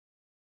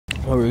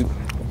Alright,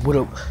 what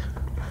up?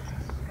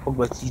 Welcome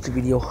back to YouTube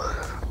video.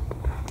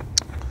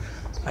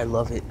 I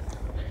love it.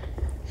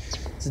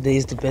 Today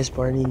is the best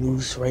Barney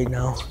news right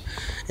now,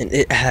 and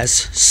it has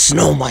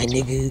snow, my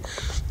nigga.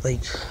 Like,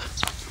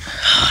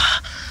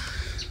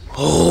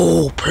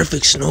 oh,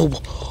 perfect snow.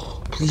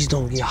 Please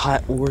don't get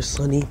hot or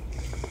sunny.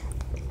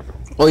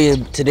 Oh yeah,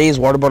 today is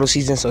water bottle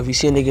season, so if you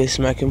see a nigga,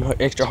 smack him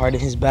extra hard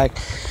in his back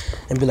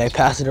and be like,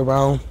 pass it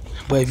around.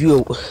 But if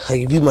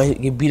you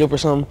might get beat up or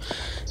something,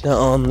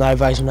 then I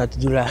advise you not to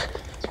do that.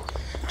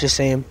 Just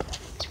saying.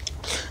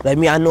 Like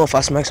me, I know if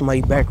I smack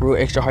somebody back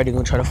real extra hard, they're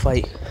gonna try to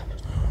fight.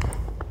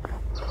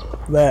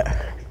 But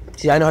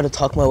see, I know how to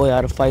talk my way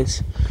out of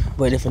fights.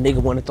 But if a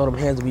nigga want to throw them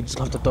hands, we just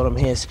have to throw them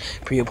hands,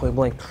 period, point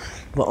blank.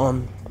 But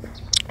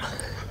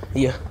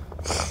yeah.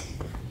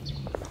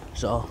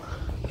 So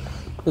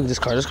look at this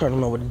car. This car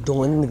don't know what it's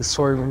doing. Niggas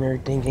swerving and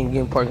everything, can't get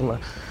in parking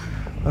lot.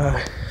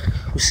 Alright.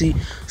 We see,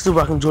 still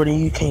rocking Jordan.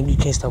 You can't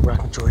stop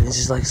rocking Jordan. It's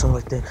just like something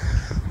like that.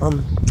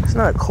 It's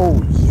not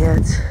cold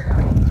yet.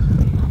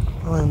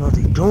 I don't even know what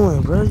they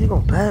doing, bro. You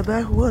gonna pad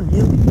back or what,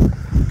 nigga?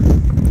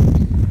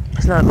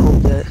 It's not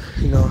cold yet,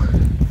 you know.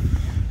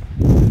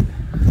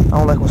 I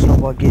don't like when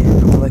snowball get. I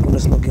don't like when the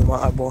snow get my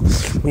eyeball.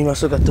 But, you know, I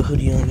still got the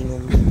hoodie on, you know.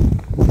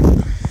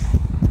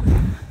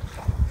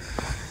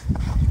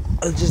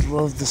 I just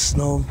love the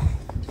snow.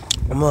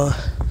 I'm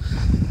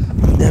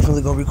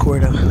definitely gonna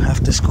record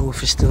after school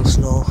if it's still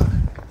snow,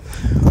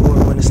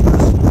 or when it's not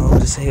snow.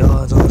 Just say,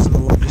 oh, it's no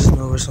longer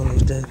snow or something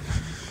like that.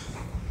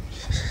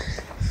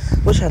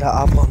 Wish I had an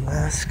eyeball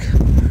mask.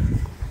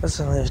 That's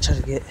why I try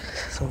to get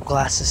some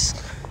glasses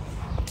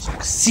so I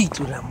can see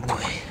through that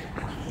boy.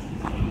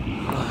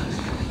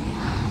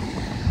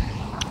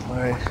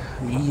 Alright,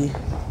 yeah,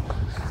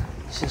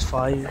 this is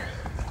fire.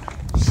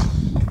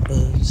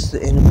 It's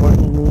the end of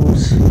Barney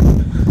news.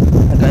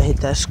 I gotta hit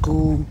that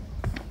school.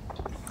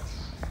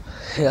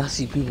 Yeah, I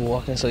see people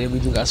walking, so yeah, we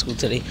do got school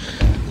today.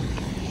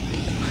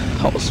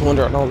 I was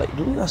wondering, I was like,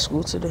 do we got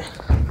school today?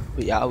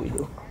 But yeah, we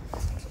do.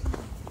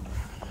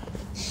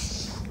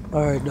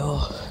 Alright,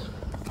 dog.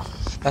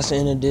 That's the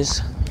end of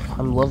this.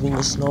 I'm loving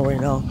the snow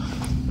right now.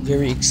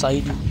 Very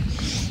excited.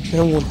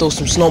 And I'm gonna throw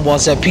some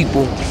snowballs at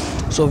people.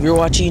 So if you're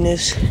watching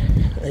this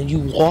and you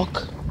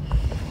walk,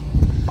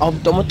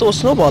 I'm gonna throw a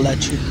snowball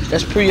at you.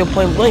 That's pretty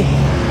point blank.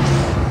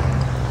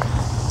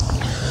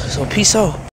 So peace out.